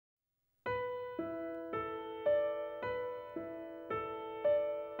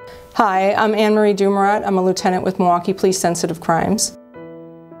Hi, I'm Anne-Marie Dumarat. I'm a lieutenant with Milwaukee Police Sensitive Crimes.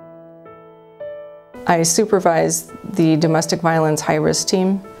 I supervise the domestic violence high-risk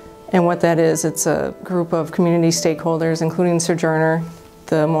team, and what that is, it's a group of community stakeholders, including Sojourner,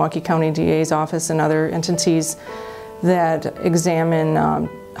 the Milwaukee County DA's office, and other entities that examine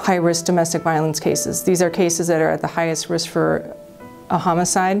high-risk domestic violence cases. These are cases that are at the highest risk for a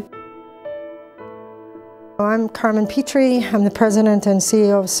homicide. I'm Carmen Petrie. I'm the president and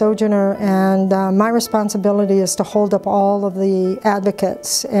CEO of Sojourner, and my responsibility is to hold up all of the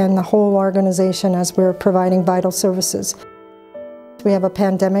advocates and the whole organization as we're providing vital services. We have a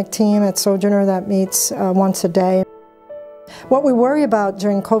pandemic team at Sojourner that meets once a day. What we worry about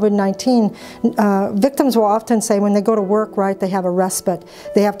during COVID-19, victims will often say when they go to work, right, they have a respite.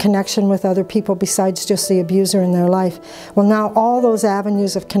 They have connection with other people besides just the abuser in their life. Well, now all those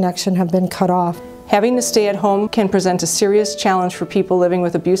avenues of connection have been cut off. Having to stay at home can present a serious challenge for people living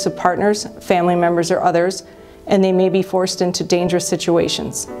with abusive partners, family members, or others, and they may be forced into dangerous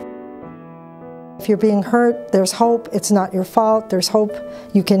situations. If you're being hurt, there's hope. It's not your fault. There's hope.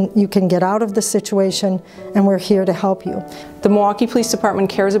 You can get out of the situation, and we're here to help you. The Milwaukee Police Department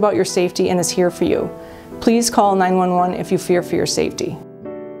cares about your safety and is here for you. Please call 911 if you fear for your safety.